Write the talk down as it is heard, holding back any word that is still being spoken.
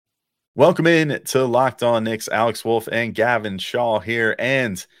Welcome in to Locked On Knicks. Alex Wolf and Gavin Shaw here.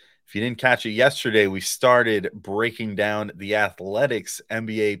 And if you didn't catch it yesterday, we started breaking down the Athletics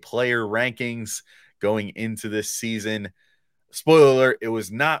NBA player rankings going into this season. Spoiler alert, it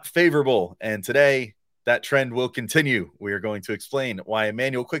was not favorable. And today, that trend will continue. We are going to explain why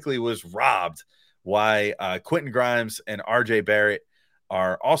Immanuel Quickley was robbed, why Quentin Grimes and RJ Barrett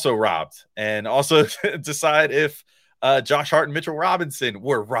are also robbed, and also decide if Josh Hart and Mitchell Robinson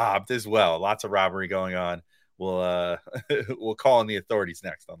were robbed as well. Lots of robbery going on. We'll we'll call on the authorities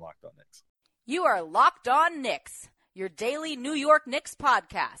next on Locked On Knicks. You are Locked On Knicks, your daily New York Knicks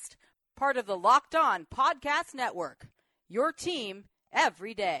podcast, part of the Locked On Podcast Network. Your team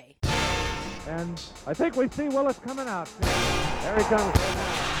every day. And I think we see Willis coming out. There he comes.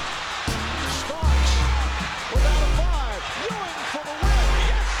 Starks without a five. Ewing for the win.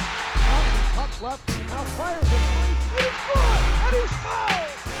 Yes. Up left. Now fires it. He's good. And he's fouled.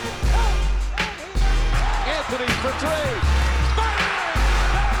 Anthony for three. Bang!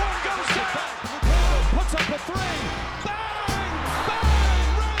 That one goes down. Puts up a three. Bang! Bang!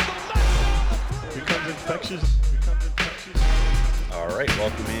 Randall knocks down the three. Becomes infectious. All right,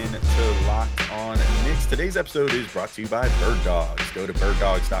 welcome in to Locked On Knicks. Today's episode is brought to you by Bird Dogs. Go to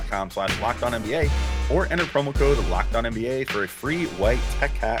birddogs.com/LockedOnNBA or enter promo code LockedOnNBA for a free white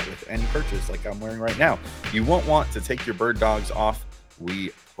tech hat with any purchase like I'm wearing right now. You won't want to take your Bird Dogs off. We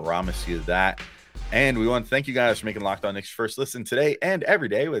promise you that. And we want to thank you guys for making Locked On Knicks first listen today and every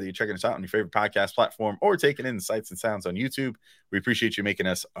day, whether you're checking us out on your favorite podcast platform or taking in the sights and sounds on YouTube. We appreciate you making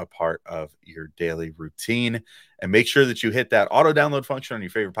us a part of your daily routine. And make sure that you hit that auto download function on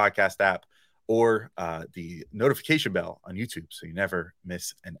your favorite podcast app or the notification bell on YouTube so you never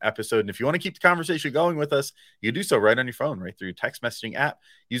miss an episode. And if you want to keep the conversation going with us, you do so right on your phone, right through your text messaging app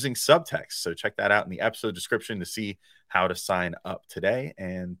using subtext. So check that out in the episode description to see how to sign up today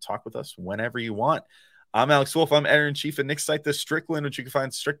and talk with us whenever you want. I'm Alex Wolf. I'm editor-in-chief at Knicks site, The Strickland, which you can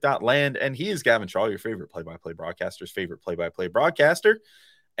find strict.land. And he is Gavin Shaw, your favorite play-by-play broadcaster's favorite play-by-play broadcaster.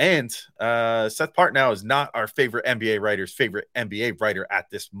 And Seth Partnow is not our favorite NBA writer's favorite NBA writer at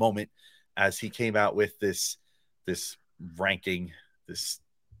this moment, as he came out with this ranking, this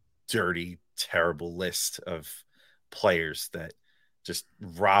dirty, terrible list of players that just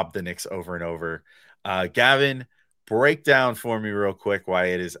robbed the Knicks over and over. Gavin, break down for me real quick why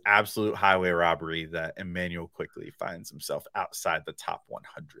it is absolute highway robbery that Immanuel Quickley finds himself outside the top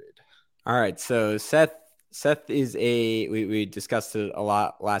 100. All right, so Seth is we discussed it a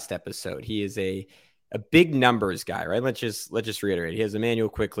lot last episode. He is a big numbers guy, right? Let's just reiterate. He has Immanuel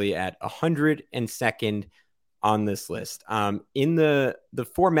Quickley at 102nd on this list. In the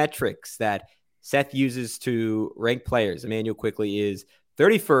four metrics that Seth uses to rank players, Immanuel Quickley is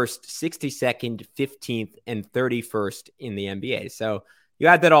 31st, 62nd, 15th, and 31st in the NBA. So you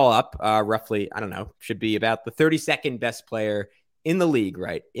add that all up, roughly, I don't know, should be about the 32nd best player in the league,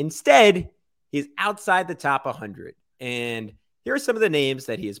 right? Instead, he's outside the top 100. And here are some of the names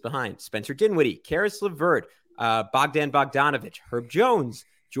that he is behind: Spencer Dinwiddie, Karis LeVert, Bogdan Bogdanovic, Herb Jones,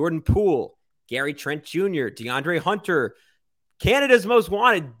 Jordan Poole, Gary Trent Jr., DeAndre Hunter, Canada's most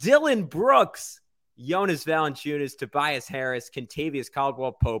wanted, Dylan Brooks, Jonas Valanciunas, Tobias Harris, Kentavious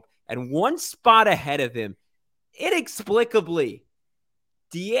Caldwell-Pope, and one spot ahead of him, inexplicably,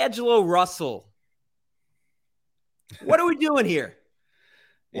 D'Angelo Russell. What are we doing here?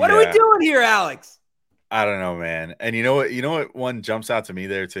 What are we doing here, Alex? I don't know, man. And you know what one jumps out to me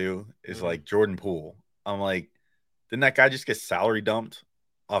there too is like Jordan Poole. I'm like, didn't that guy just get salary dumped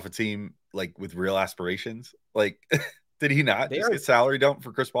off a team like with real aspirations? Like, did he not get salary dumped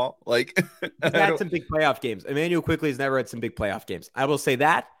for Chris Paul? Like, he's had some big playoff games. Immanuel Quickley has never had some big playoff games. I will say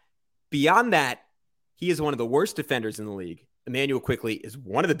that. Beyond that, he is one of the worst defenders in the league. Immanuel Quickley is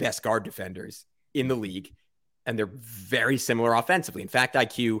one of the best guard defenders in the league, and they're very similar offensively. In fact,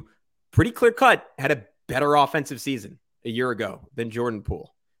 IQ, pretty clear cut, had a better offensive season a year ago than Jordan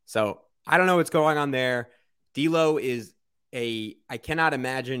Poole. So I don't know what's going on there. D'Lo is I cannot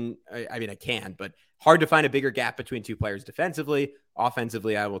imagine. I mean, I can, but hard to find a bigger gap between two players defensively.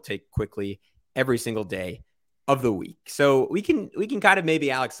 Offensively, I will take Quickley every single day of the week. So we can kind of maybe,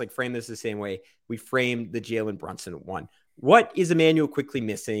 Alex, like frame this the same way we framed the Jalen Brunson one. What is Immanuel Quickley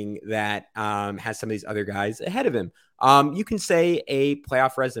missing that has some of these other guys ahead of him? You can say a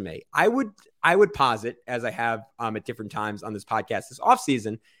playoff resume. I would posit, as I have at different times on this podcast this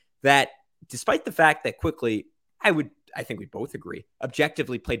offseason, that despite the fact that Quickley, I think we both agree,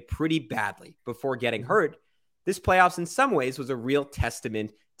 objectively played pretty badly before getting hurt, this playoffs in some ways was a real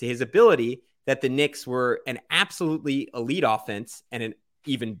testament to his ability, that the Knicks were an absolutely elite offense and an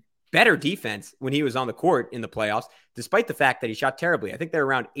even better defense when he was on the court in the playoffs, despite the fact that he shot terribly. I think they're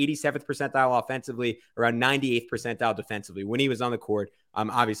around 87th percentile offensively, around 98th percentile defensively when he was on the court.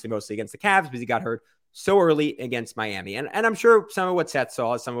 Obviously, mostly against the Cavs because he got hurt so early against Miami. And I'm sure some of what Seth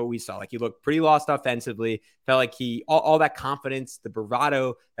saw is some of what we saw. Like, he looked pretty lost offensively, felt like all that confidence, the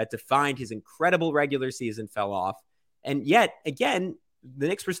bravado that defined his incredible regular season fell off. And yet, again, the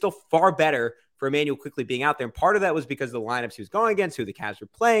Knicks were still far better for Immanuel Quickley being out there. And part of that was because of the lineups he was going against, who the Cavs were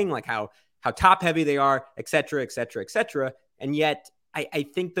playing, like how top heavy they are, et cetera, et cetera, et cetera. And yet I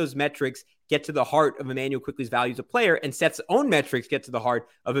think those metrics get to the heart of Immanuel Quickley's value as a player, and Seth's own metrics get to the heart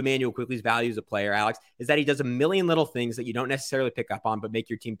of Immanuel Quickley's value as a player, Alex, is that he does a million little things that you don't necessarily pick up on, but make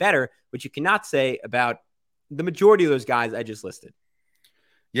your team better, which you cannot say about the majority of those guys I just listed.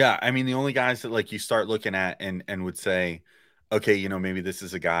 Yeah. I mean, the only guys that like you start looking at and would say, okay, you know, maybe this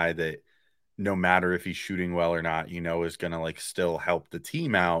is a guy that no matter if he's shooting well or not, you know, is going to like still help the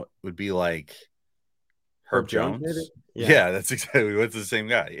team out would be like Herb Jones. Yeah, that's exactly what's the same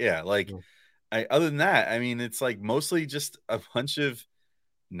guy. Yeah. Like, other than that, I mean, it's like mostly just a bunch of,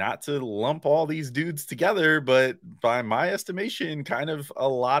 not to lump all these dudes together, but by my estimation, kind of a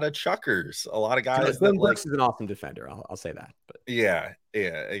lot of chuckers, a lot of guys that like is an awesome defender. I'll say that. But yeah,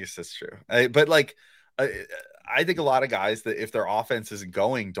 I guess that's true. But like, I think a lot of guys that if their offense isn't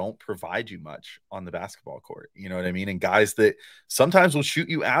going, don't provide you much on the basketball court. You know what I mean? And guys that sometimes will shoot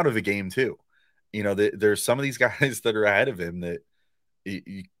you out of a game too. You know, there's some of these guys that are ahead of him that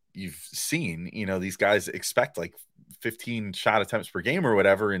you've seen, you know, these guys expect like 15 shot attempts per game or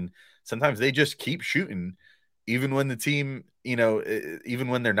whatever. And sometimes they just keep shooting even when the team, you know, even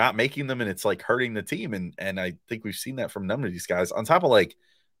when they're not making them and it's like hurting the team. And I think we've seen that from a number of these guys on top of like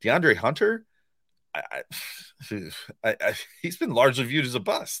DeAndre Hunter. He's been largely viewed as a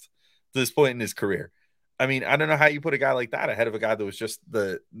bust to this point in his career. I mean, I don't know how you put a guy like that ahead of a guy that was just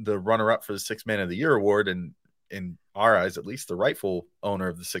the runner-up for the Sixth Man of the Year award, and in our eyes, at least the rightful owner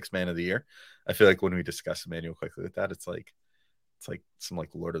of the Sixth Man of the Year. I feel like when we discuss Immanuel Quickley with that, it's like some like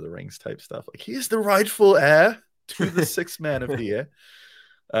Lord of the Rings type stuff. Like, he is the rightful heir to the Sixth Man of the Year.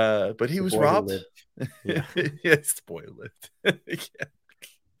 But he was robbed. Yeah, it's the boy who lived.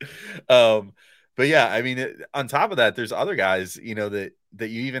 Yeah. But yeah, I mean, on top of that, there's other guys, you know, that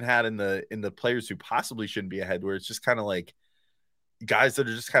you even had in the players who possibly shouldn't be ahead, where it's just kind of like guys that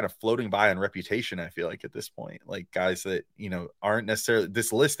are just kind of floating by on reputation. I feel like at this point, like guys that, you know, aren't necessarily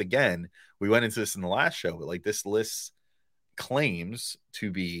this list. Again, we went into this in the last show, but like this list claims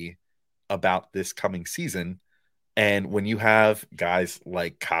to be about this coming season. And when you have guys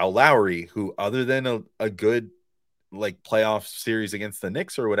like Kyle Lowry, who other than a good like playoff series against the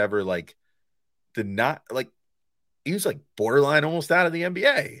Knicks or whatever, like did not like, he was like borderline almost out of the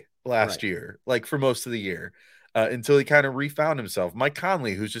NBA last year, like for most of the year, until he kind of refound himself. Mike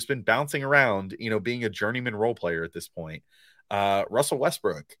Conley, who's just been bouncing around, you know, being a journeyman role player at this point. Russell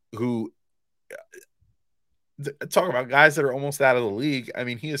Westbrook, who talk about guys that are almost out of the league. I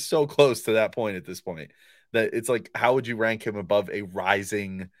mean, he is so close to that point at this point that it's like, how would you rank him above a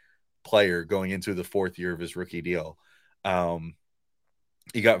rising player going into the fourth year of his rookie deal?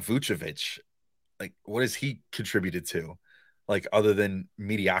 You got Vucevic. Like, what has he contributed to, like, other than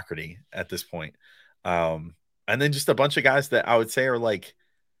mediocrity at this point? And then just a bunch of guys that I would say are like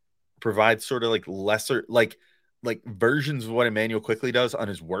provide sort of like lesser, like versions of what Immanuel Quickley does on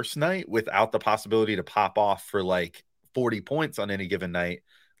his worst night without the possibility to pop off for like 40 points on any given night,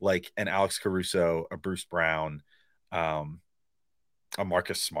 like an Alex Caruso, a Bruce Brown, a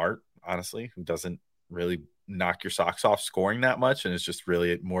Marcus Smart, honestly, who doesn't really knock your socks off scoring that much and is just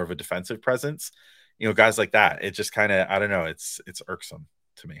really more of a defensive presence. You know, guys like that, it just kind of, I don't know, it's irksome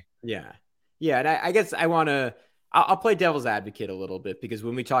to me. Yeah. And I guess I'll play devil's advocate a little bit, because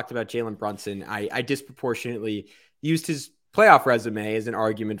when we talked about Jalen Brunson, I disproportionately used his playoff resume as an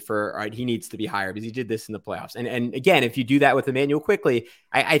argument for, all right, he needs to be higher because he did this in the playoffs. And again, if you do that with Immanuel Quickley,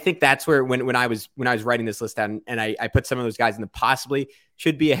 I think that's where when I was writing this list down and I put some of those guys in the possibly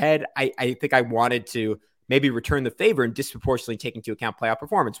should be ahead, I think I wanted to maybe return the favor and disproportionately take into account playoff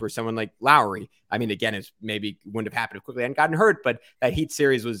performance, where someone like Lowry, I mean, again, it maybe wouldn't have happened if Quickley hadn't gotten hurt, but that Heat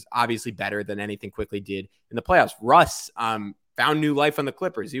series was obviously better than anything Quickley did in the playoffs. Russ found new life on the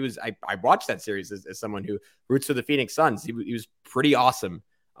Clippers. I watched that series as someone who roots for the Phoenix Suns. He was pretty awesome.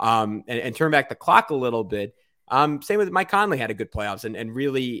 And turn back the clock a little bit. Same with Mike Conley, had a good playoffs and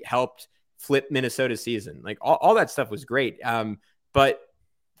really helped flip Minnesota's season. Like all that stuff was great. But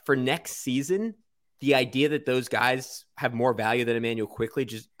for next season, the idea that those guys have more value than Immanuel Quickley,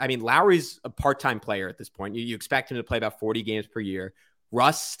 Lowry's a part-time player at this point. You expect him to play about 40 games per year.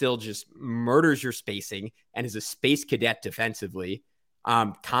 Russ still just murders your spacing and is a space cadet defensively.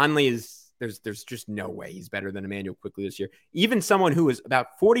 Conley is there's just no way he's better than Immanuel Quickley this year. Even someone who is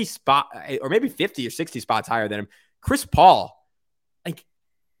about 40 spot or maybe 50 or 60 spots higher than him, Chris Paul. Like,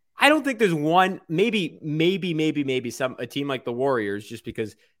 I don't think there's one, maybe a team like the Warriors, just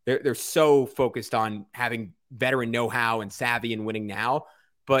because they're so focused on having veteran know-how and savvy and winning now.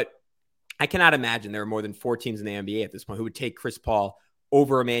 But I cannot imagine there are more than 4 teams in the NBA at this point who would take Chris Paul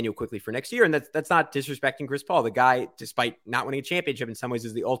over Immanuel Quickley for next year. And that's not disrespecting Chris Paul. The guy, despite not winning a championship, in some ways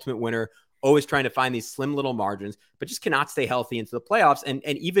is the ultimate winner, always trying to find these slim little margins, but just cannot stay healthy into the playoffs. And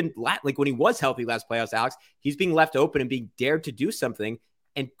even like when he was healthy last playoffs, Alex, he's being left open and being dared to do something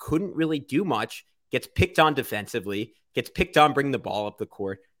and couldn't really do much, gets picked on defensively, gets picked on bringing the ball up the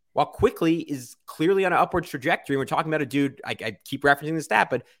court. While Quickley is clearly on an upward trajectory, we're talking about a dude, I keep referencing the stat,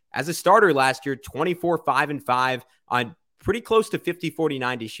 but as a starter last year, 24, 5 and 5 on pretty close to 50, 40,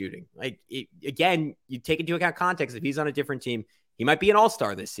 90 shooting. Again, you take into account context. If he's on a different team, he might be an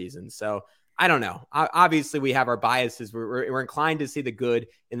all-star this season. So I don't know. Obviously, we have our biases. We're inclined to see the good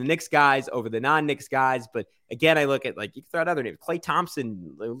in the Knicks guys over the non-Knicks guys. But again, I look at, like, you can throw out other names. Klay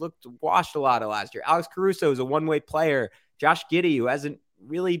Thompson looked washed a lot of last year. Alex Caruso is a one-way player. Josh Giddey, who hasn't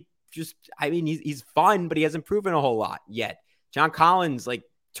really he's fun, but he hasn't proven a whole lot yet. John Collins,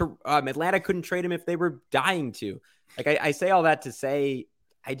 Atlanta couldn't trade him if they were dying to. I say all that to say,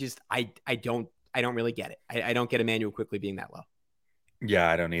 I don't really get it. I don't get Immanuel Quickley being that low.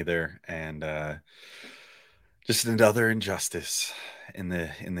 Yeah, I don't either. And just another injustice in the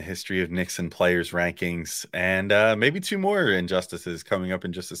history of Knicks and players rankings. And maybe 2 more injustices coming up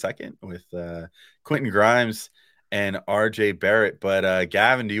in just a second with Quentin Grimes and RJ Barrett. But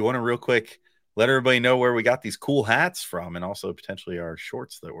Gavin, do you want to real quick let everybody know where we got these cool hats from, and also potentially our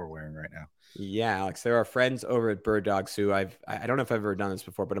shorts that we're wearing right now? Yeah, Alex, there are friends over at Bird Dogs who I don't know if I've ever done this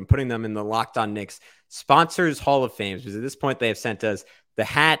before, but I'm putting them in the Locked On Knicks Sponsors Hall of Fame, because at this point they have sent us the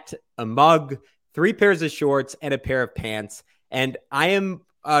hat, a mug, 3 pairs of shorts, and a pair of pants. And I am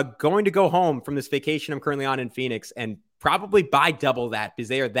going to go home from this vacation I'm currently on in Phoenix and probably buy double that, because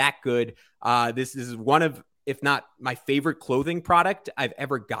they are that good. This is one of, if not my favorite clothing product I've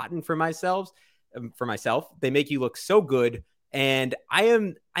ever gotten for myself. They make you look so good. And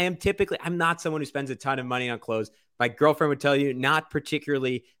I am typically, I'm not someone who spends a ton of money on clothes. My girlfriend would tell you, not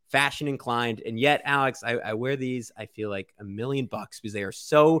particularly fashion inclined. And yet, Alex, I wear these, I feel like $1 million, because they are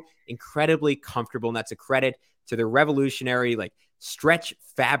so incredibly comfortable. And that's a credit to their revolutionary, stretch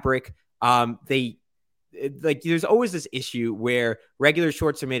fabric. There's always this issue where regular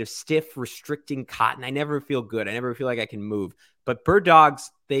shorts are made of stiff, restricting cotton. I never feel good. I never feel like I can move. But Bird Dogs,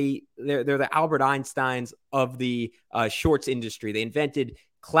 they're the Albert Einsteins of the shorts industry. They invented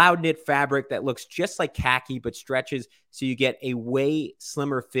cloud knit fabric that looks just like khaki but stretches, so you get a way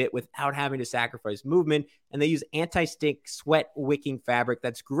slimmer fit without having to sacrifice movement. And they use anti-stink, sweat wicking fabric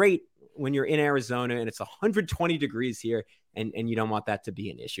that's great when you're in Arizona and it's 120 degrees here, and you don't want that to be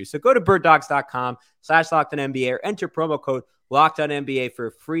an issue. So go to birddogs.com/LockedOnNBA or enter promo code LockedOnNBA for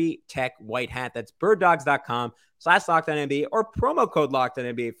a free tech white hat. That's birddogs.com/LockedOnNBA or promo code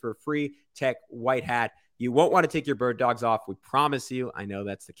LockedOnNBA for a free tech white hat. You won't want to take your Bird Dogs off. We promise you. I know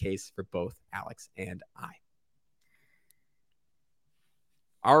that's the case for both Alex and I.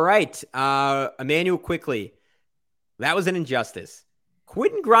 All right. Immanuel Quickley. That was an injustice.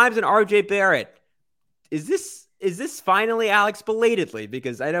 Quentin Grimes and RJ Barrett. Is this finally, Alex, belatedly?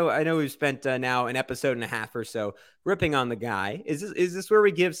 Because I know we've spent now an episode and a half or so ripping on the guy. Is this where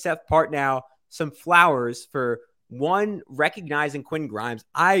we give Seth Partnow some flowers for, one, recognizing Quentin Grimes?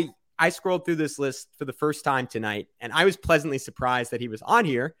 I scrolled through this list for the first time tonight, and I was pleasantly surprised that he was on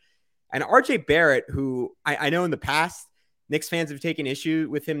here. And RJ Barrett, who I know in the past, Knicks fans have taken issue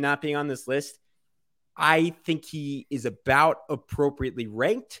with him not being on this list. I think he is about appropriately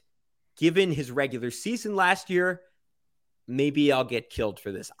ranked. Given his regular season last year, maybe I'll get killed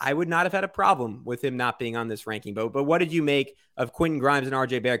for this. I would not have had a problem with him not being on this ranking. But what did you make of Quentin Grimes and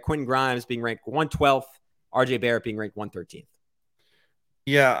RJ Barrett? Quentin Grimes being ranked 112th, RJ Barrett being ranked 113th.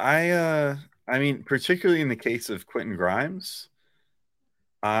 Yeah, I mean, particularly in the case of Quentin Grimes,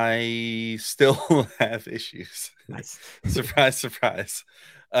 I still have issues. Nice. Surprise, surprise.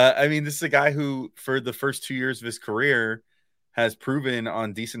 I mean, this is a guy who, for the first 2 years of his career, has proven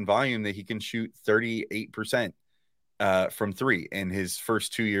on decent volume that he can shoot 38% from 3 in his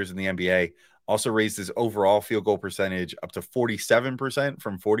first 2 years in the NBA. Also raised his overall field goal percentage up to 47%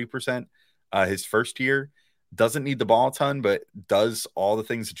 from 40% his first year. Doesn't need the ball a ton, but does all the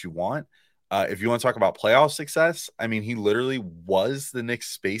things that you want. If you want to talk about playoff success, I mean, he literally was the Knicks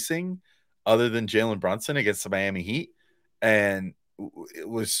spacing other than Jalen Brunson against the Miami Heat. And it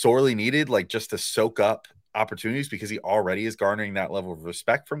was sorely needed, just to soak up opportunities because he already is garnering that level of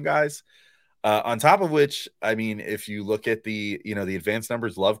respect from guys. On top of which, I mean, if you look at the advanced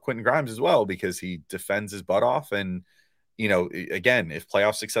numbers, love Quentin Grimes as well because he defends his butt off. And, again, if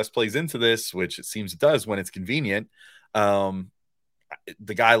playoff success plays into this, which it seems it does when it's convenient,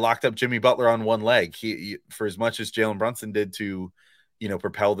 the guy locked up Jimmy Butler on one leg. He for as much as Jalen Brunson did to,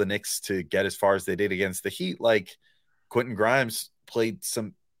 propel the Knicks to get as far as they did against the Heat, like Quentin Grimes played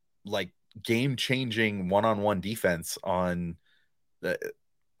some like game-changing one-on-one defense on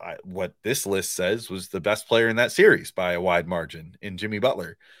what this list says was the best player in that series by a wide margin in Jimmy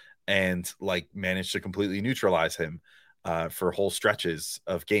Butler, and like managed to completely neutralize him for whole stretches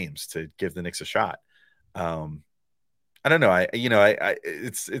of games to give the Knicks a shot. I don't know.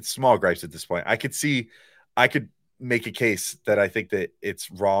 It's small gripes at this point. I could make a case that I think that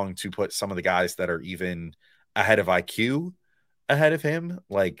it's wrong to put some of the guys that are even ahead of IQ ahead of him,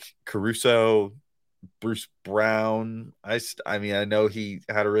 like Caruso, Bruce Brown. I mean, I know he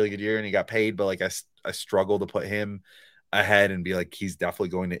had a really good year and he got paid, but like I struggle to put him ahead and be like, he's definitely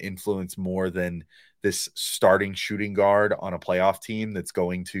going to influence more than this starting shooting guard on a playoff team that's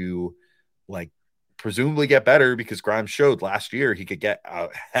going to like presumably get better, because Grimes showed last year he could get a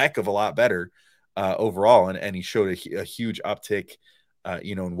heck of a lot better overall. And he showed a huge uptick,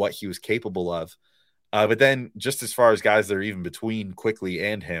 in what he was capable of. But then just as far as guys that are even between Quickley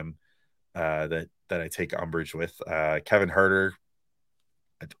and him, that I take umbrage with. Kevin Huerter.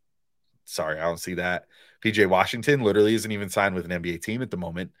 Sorry, I don't see that. PJ Washington literally isn't even signed with an NBA team at the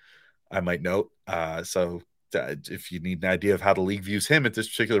moment, I might note. So if you need an idea of how the league views him at this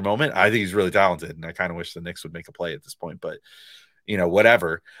particular moment, I think he's really talented. And I kind of wish the Knicks would make a play at this point, but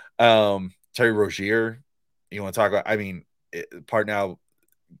whatever. Terry Rozier, you want to talk about, I mean, part now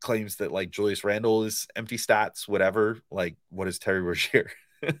claims that like Julius Randle is empty stats, whatever. Like, what is Terry Rozier?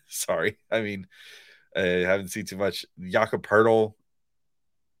 Sorry. I mean, I haven't seen too much. Jakob Poeltl,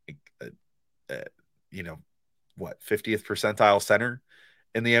 50th percentile center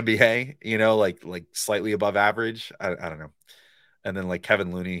in the NBA, like slightly above average. I don't know. And then like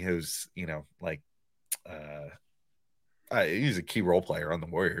Kevin Looney, who's, he's a key role player on the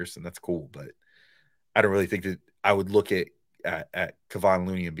Warriors, and that's cool. But I don't really think that I would look at Kevon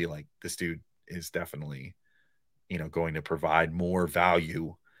Looney and be like, this dude is definitely going to provide more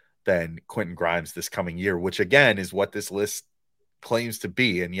value than Quentin Grimes this coming year, which again is what this list claims to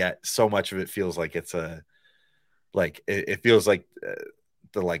be. And yet so much of it feels like it's it feels like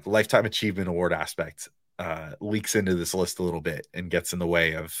the like lifetime achievement award aspect leaks into this list a little bit and gets in the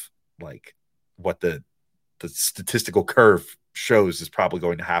way of like what the statistical curve shows is probably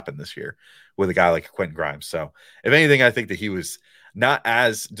going to happen this year with a guy like Quentin Grimes. So if anything, I think that he was not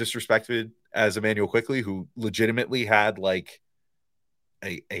as disrespected as Immanuel Quickley, who legitimately had like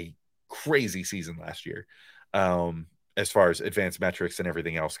a crazy season last year as far as advanced metrics and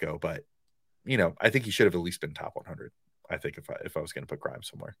everything else go. But, I think he should have at least been top 100. I think if I was going to put Grimes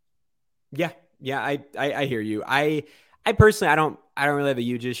somewhere. Yeah. I hear you. I personally, I don't really have a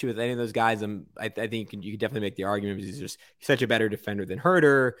huge issue with any of those guys. I think you can definitely make the argument because he's such a better defender than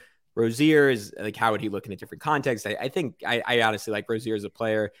Huerter. Rozier is like, how would he look in a different context? I think I honestly like Rozier as a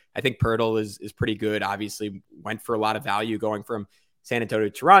player. I think Poeltl is pretty good. Obviously went for a lot of value going from San Antonio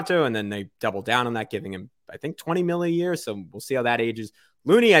to Toronto, and then they doubled down on that, giving him, I think, $20 million a year. So we'll see how that ages.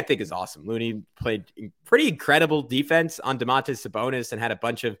 Looney, I think, is awesome. Looney played pretty incredible defense on Domantas Sabonis and had a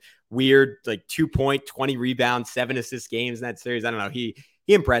bunch of weird, like 2-point, 20 rebounds, 7 assist games in that series. I don't know. He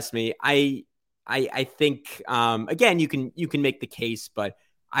impressed me. I think, again, you can make the case, but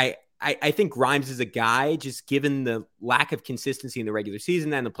I think Grimes is a guy, just given the lack of consistency in the regular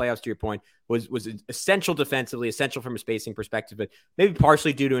season and the playoffs, to your point, was essential defensively, essential from a spacing perspective, but maybe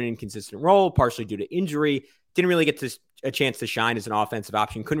partially due to an inconsistent role, partially due to injury. Didn't really get a chance to shine as an offensive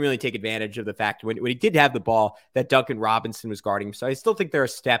option. Couldn't really take advantage of the fact when he did have the ball that Duncan Robinson was guarding him. So I still think there are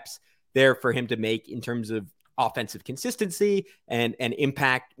steps there for him to make in terms of offensive consistency and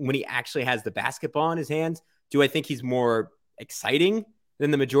impact when he actually has the basketball in his hands. Do I think he's more exciting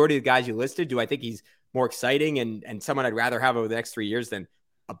than the majority of the guys you listed? Do I think he's more exciting and someone I'd rather have over the next 3 years than,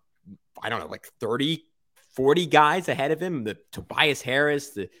 I don't know, like 30, 40 guys ahead of him? The Tobias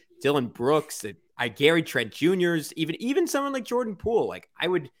Harris, the Dylan Brooks, the Gary Trent Jr.'s, even someone like Jordan Poole. Like I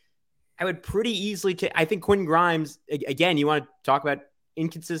would pretty easily take, I think Quentin Grimes, again, you want to talk about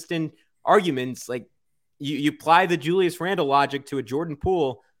inconsistent arguments, like you apply the Julius Randle logic to a Jordan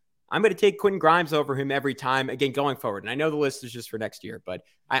Poole. I'm going to take Quentin Grimes over him every time, again, going forward. And I know the list is just for next year, but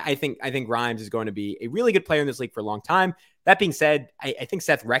I think Grimes is going to be a really good player in this league for a long time. That being said, I think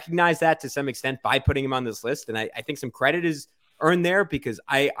Seth recognized that to some extent by putting him on this list. And I think some credit is earned there because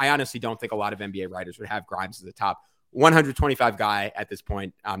I honestly don't think a lot of NBA writers would have Grimes as the top 125 guy at this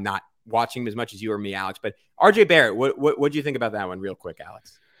point. I'm not watching him as much as you or me, Alex, but RJ Barrett, what do you think about that one real quick,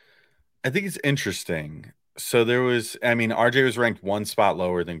 Alex? I think it's interesting. So RJ was ranked one spot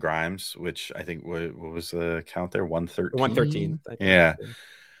lower than Grimes, which I think what was the count there? 113. 113. Yeah.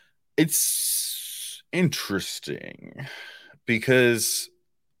 It's interesting because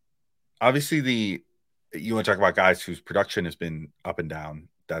obviously you want to talk about guys whose production has been up and down.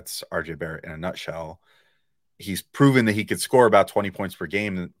 That's RJ Barrett in a nutshell. He's proven that he could score about 20 points per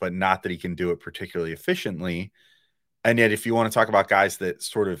game, but not that he can do it particularly efficiently. And yet, if you want to talk about guys that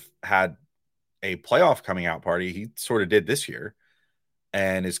sort of had a playoff coming out party, he sort of did this year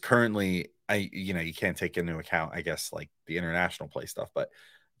and is currently, you can't take into account, I guess, like the international play stuff, but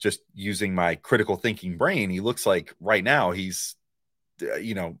just using my critical thinking brain, he looks like right now he's,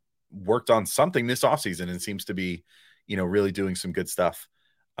 worked on something this offseason and seems to be, really doing some good stuff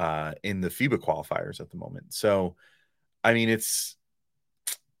in the FIBA qualifiers at the moment. So, I mean, it's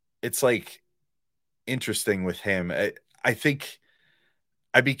like interesting with him. I think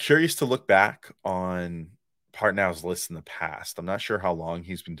I'd be curious to look back on Partnow's lists in the past. I'm not sure how long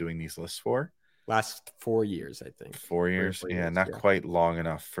he's been doing these lists for. Last 4 years, I think. 4 years. Yeah, not quite long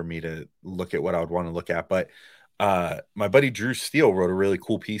enough for me to look at what I would want to look at. But my buddy Drew Steele wrote a really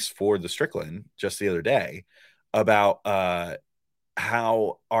cool piece for the Strickland just the other day about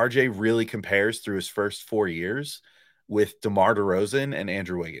how RJ really compares through his first 4 years with DeMar DeRozan and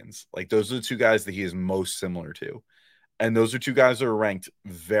Andrew Wiggins. Like, those are the two guys that he is most similar to. And those are two guys that are ranked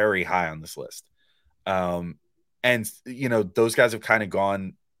very high on this list. And, those guys have kind of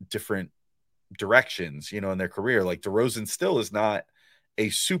gone different directions, in their career. Like, DeRozan still is not a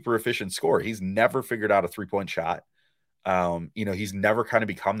super efficient scorer. He's never figured out a 3-point shot. He's never kind of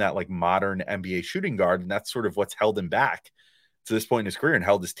become that like modern NBA shooting guard. And that's sort of what's held him back to this point in his career and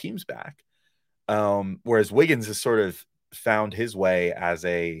held his teams back. Whereas Wiggins has sort of found his way as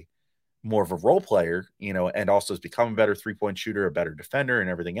a more of a role player, and also has become a better 3-point shooter, a better defender and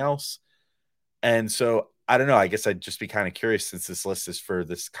everything else. And so I don't know, I guess I'd just be kind of curious, since this list is for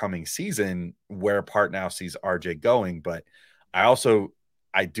this coming season, where Partnow sees RJ going. But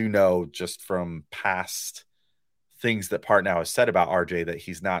I do know just from past things that Partnow has said about RJ that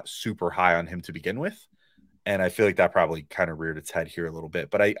he's not super high on him to begin with. And I feel like that probably kind of reared its head here a little bit.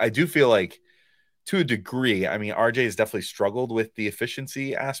 But I do feel like, to a degree, I mean, RJ has definitely struggled with the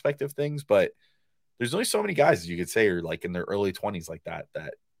efficiency aspect of things, but there's only so many guys you could say are like in their early 20s like that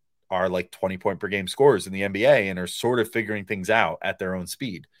are like 20 point per game scorers in the NBA and are sort of figuring things out at their own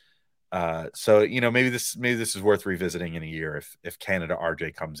speed. So maybe this is worth revisiting in a year if Canada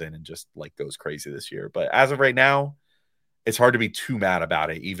RJ comes in and just like goes crazy this year. But as of right now, it's hard to be too mad about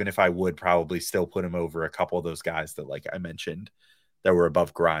it, even if I would probably still put him over a couple of those guys that, like I mentioned, that were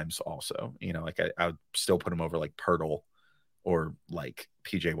above Grimes also. I would still put him over like Pirtle or like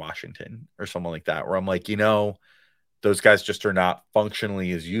PJ Washington or someone like that, where I'm like, those guys just are not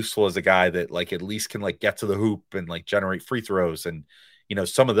functionally as useful as a guy that like at least can like get to the hoop and like generate free throws. And,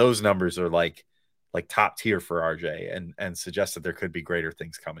 some of those numbers are like top tier for RJ and suggest that there could be greater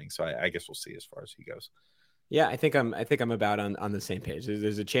things coming. So I guess we'll see as far as he goes. Yeah, I think I'm about on the same page.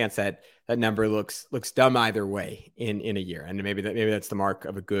 There's a chance that number looks dumb either way in a year, and maybe that's the mark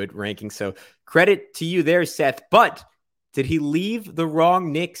of a good ranking. So credit to you there, Seth. But did he leave the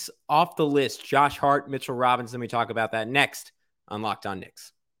wrong Knicks off the list? Josh Hart, Mitchell Robinson. We talk about that next on Locked On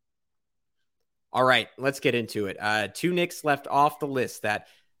Knicks. All right, let's get into it. 2 Knicks left off the list that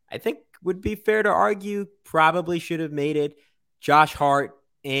I think would be fair to argue probably should have made it. Josh Hart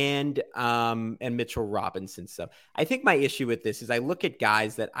and Mitchell Robinson. So I think my issue with this is I look at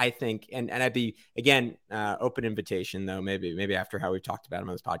guys that I think, and I'd be, again, open invitation though, maybe after how we've talked about him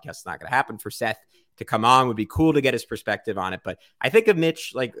on this podcast, it's not going to happen for Seth to come on. Would be cool to get his perspective on it. But I think of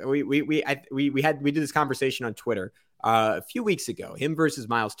Mitch, like we did this conversation on Twitter a few weeks ago, him versus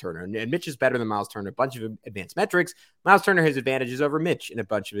Miles Turner, and Mitch is better than Miles Turner, a bunch of advanced metrics. Miles Turner has advantages over Mitch in a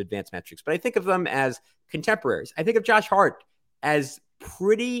bunch of advanced metrics, but I think of them as contemporaries. I think of Josh Hart as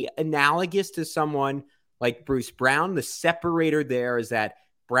pretty analogous to someone like Bruce Brown. The separator there is that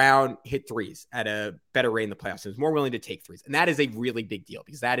Brown hit threes at a better rate in the playoffs and is more willing to take threes. And that is a really big deal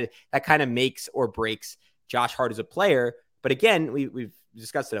because that kind of makes or breaks Josh Hart as a player. But again, we've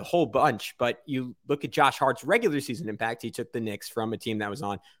discussed it a whole bunch, but you look at Josh Hart's regular season impact. He took the Knicks from a team that was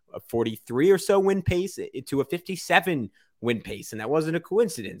on a 43 or so win pace to a 57 win pace. And that wasn't a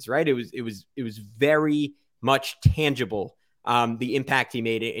coincidence, right? It was very much tangible the impact he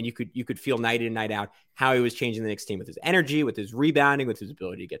made, and you could feel night in and night out how he was changing the Knicks team with his energy, with his rebounding, with his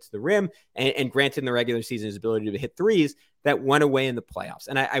ability to get to the rim, and granted in the regular season, his ability to hit threes that went away in the playoffs.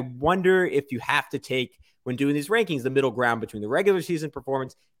 And I wonder if you have to take, when doing these rankings, the middle ground between the regular season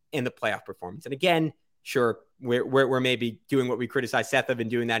performance and the playoff performance. And again, sure, we're maybe doing what we criticize Seth of and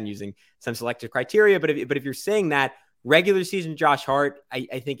doing that and using some selective criteria. But if you're saying that, regular season Josh Hart,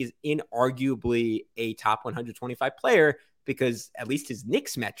 I think, is inarguably a top 125 player, because at least his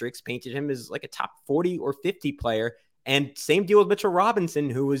Knicks metrics painted him as like a top 40 or 50 player. And same deal with Mitchell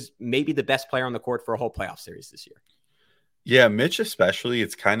Robinson, who was maybe the best player on the court for a whole playoff series this year. Yeah, Mitch especially,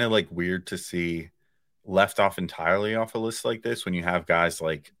 it's kind of like weird to see left off entirely off a list like this when you have guys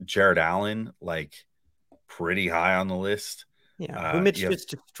like Jared Allen, like pretty high on the list. Yeah, who Mitch just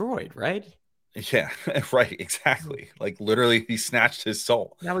destroyed, right? Yeah, right, exactly. Like literally he snatched his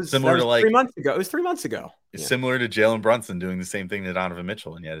soul. That was similar to like 3 months ago. It was 3 months ago. It's similar to Jalen Brunson doing the same thing to Donovan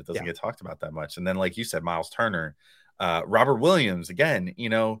Mitchell, and yet it doesn't get talked about that much. And then, like you said, Miles Turner, Robert Williams, again,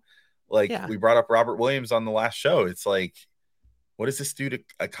 we brought up Robert Williams on the last show. It's like, what does this dude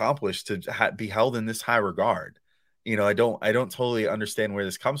accomplish to be held in this high regard? I don't totally understand where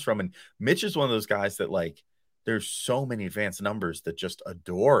this comes from. And Mitch is one of those guys that, like, there's so many advanced numbers that just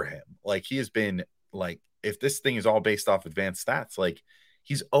adore him. Like, he has been, like, if this thing is all based off advanced stats, like,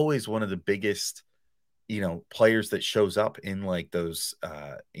 he's always one of the biggest, players that shows up in like those,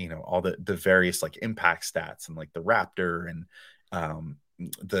 all the various like impact stats and like the Raptor and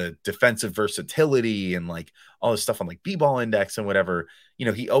the defensive versatility and like all this stuff on like B-ball index and whatever.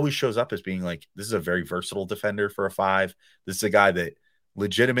 He always shows up as being like, this is a very versatile defender for a 5. This is a guy that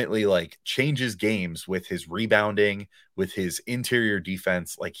legitimately like changes games with his rebounding, with his interior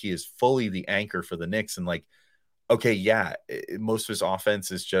defense. Like, he is fully the anchor for the Knicks. And like, okay, yeah, most of his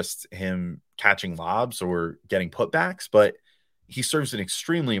offense is just him catching lobs or getting putbacks, but he serves an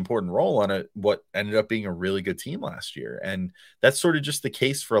extremely important role on what ended up being a really good team last year. And that's sort of just the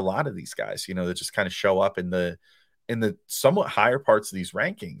case for a lot of these guys, that just kind of show up in the somewhat higher parts of these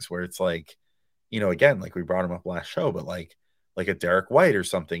rankings, where it's like, again, like we brought him up last show, but like a Derek White or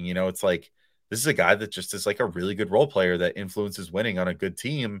something, it's like, this is a guy that just is like a really good role player that influences winning on a good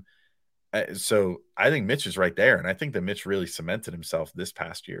team. So I think Mitch is right there. And I think that Mitch really cemented himself this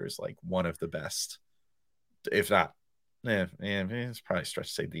past year as like one of the best, if not, it's probably a stretch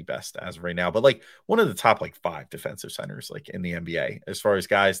to say the best as of right now, but like one of the top like 5 defensive centers like in the NBA, as far as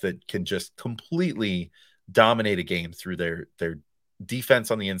guys that can just completely dominate a game through their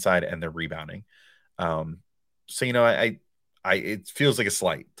defense on the inside and their rebounding. So, it feels like a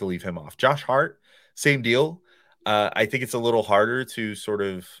slight to leave him off. Josh Hart, same deal. I think it's a little harder to sort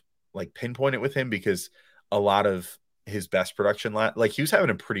of like pinpoint it with him, because a lot of his best production, like he was having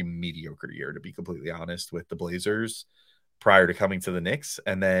a pretty mediocre year, to be completely honest, with the Blazers prior to coming to the Knicks,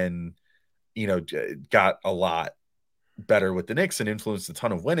 and then got a lot better with the Knicks and influenced a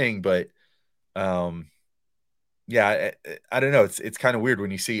ton of winning. But yeah, I don't know, it's kind of weird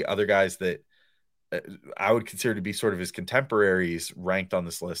when you see other guys that I would consider to be sort of his contemporaries ranked on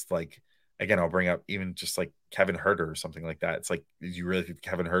this list. Like, again, I'll bring up even just like Kevin Huerter or something like that. It's like, you really think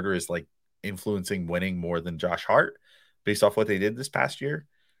Kevin Huerter is like influencing winning more than Josh Hart based off what they did this past year?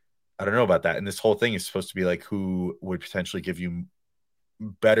 I don't know about that. And this whole thing is supposed to be like, who would potentially give you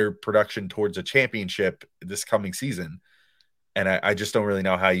better production towards a championship this coming season. And I just don't really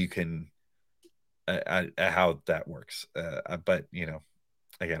know how you can, how that works. But,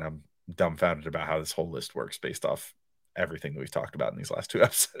 again, I'm dumbfounded about how this whole list works based off everything that we've talked about in these last 2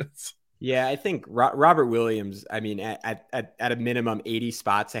 episodes. Yeah, I think Robert Williams, I mean, at a minimum 80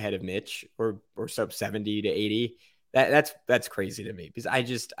 spots ahead of Mitch, or sub 70 to 80. That's crazy to me, because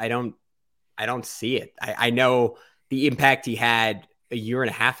I don't see it. I know the impact he had a year and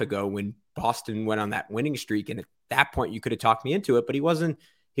a half ago when Boston went on that winning streak, and at that point you could have talked me into it, but he wasn't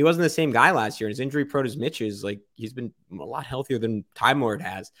the same guy last year. And his injury prone as Mitch is, like, he's been a lot healthier than Time Lord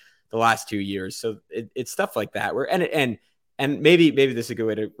has the last 2 years. So it's stuff like that where and maybe this is a good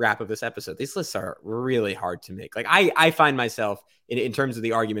way to wrap up this episode. These lists are really hard to make. Like, I find myself in terms of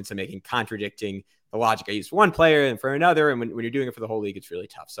the arguments I'm making contradicting the logic. I used one player and for another, and when you're doing it for the whole league, it's really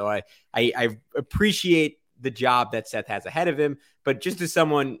tough. So I appreciate the job that Seth has ahead of him, but just as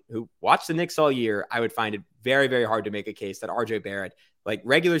someone who watched the Knicks all year, I would find it very, very hard to make a case that RJ Barrett, like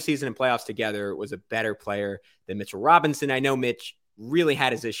regular season and playoffs together, was a better player than Mitchell Robinson. I know Mitch really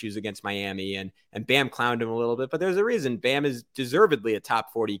had his issues against Miami, and Bam clowned him a little bit, but there's a reason Bam is deservedly a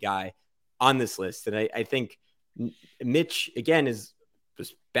top 40 guy on this list. And I think Mitch, again, is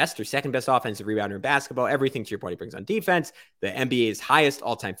best or second best offensive rebounder in basketball. Everything to your point he brings on defense. The NBA's highest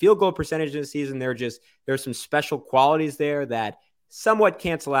all-time field goal percentage in the season. There's some special qualities there that somewhat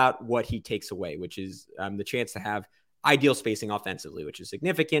cancel out what he takes away, which is the chance to have ideal spacing offensively, which is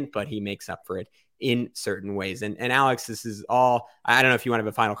significant, but he makes up for it in certain ways. And Alex, this is all, I don't know if you want to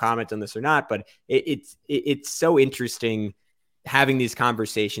have a final comment on this or not, but it's so interesting having these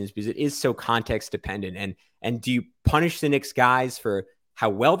conversations because it is so context dependent. And do you punish the Knicks guys for how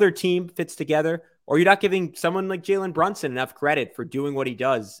well their team fits together, or you're not giving someone like Jalen Brunson enough credit for doing what he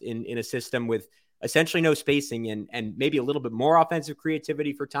does in a system with essentially no spacing and maybe a little bit more offensive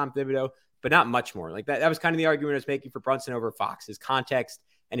creativity for Tom Thibodeau, but not much more. Like that was kind of the argument I was making for Brunson over Fox. His context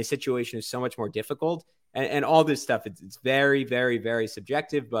and his situation is so much more difficult, and all this stuff. It's very, very, very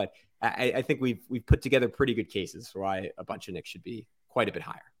subjective. But I think we've put together pretty good cases for why a bunch of Knicks should be quite a bit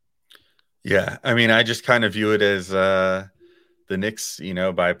higher. Yeah, I mean, I just kind of view it as the Knicks,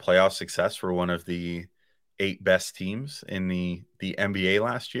 by playoff success, were one of the 8 best teams in the NBA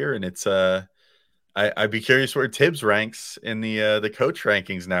last year, and it's I'd be curious where Tibbs ranks in the coach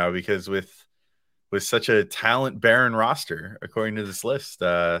rankings now, because with such a talent barren roster, according to this list,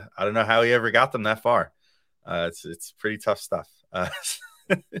 I don't know how he ever got them that far. It's pretty tough stuff.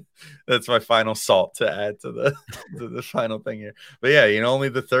 That's my final salt to add to the final thing here. But yeah, only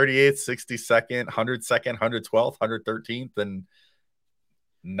the 38th, 62nd, 102nd, 112th, 113th, and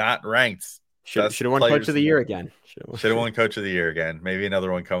not ranked. Should have won Coach of the Year again. Should have won Coach of the Year again. Maybe another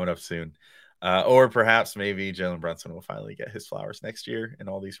one coming up soon. Or perhaps maybe Jalen Brunson will finally get his flowers next year in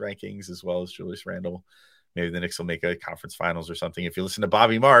all these rankings, as well as Julius Randle. Maybe the Knicks will make a conference finals or something. If you listen to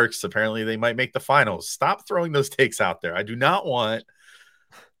Bobby Marks, apparently they might make the finals. Stop throwing those takes out there. I do not want –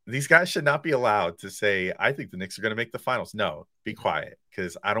 these guys should not be allowed to say, I think the Knicks are going to make the finals. No, be quiet,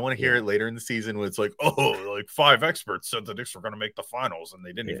 because I don't want to hear it later in the season when it's like, oh, like 5 experts said the Knicks were going to make the finals and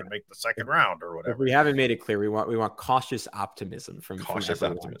they didn't even make the second round or whatever. If we haven't made it clear, we want cautious optimism from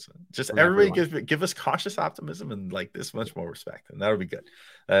optimism. Just everybody give us cautious optimism and like this much more respect, and that'll be good.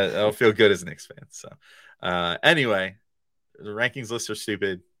 That'll feel good as a Knicks fan. So anyway, the rankings lists are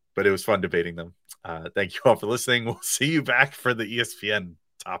stupid, but it was fun debating them. Thank you all for listening. We'll see you back for the ESPN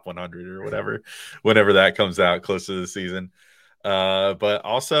top 100 or whatever, whenever that comes out close to the season. But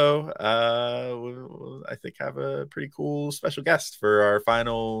also, we'll, I think, have a pretty cool special guest for our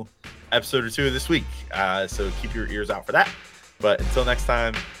final episode or 2 of this week. So keep your ears out for that. But until next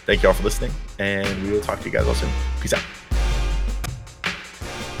time, thank you all for listening, and we will talk to you guys all soon. Peace out.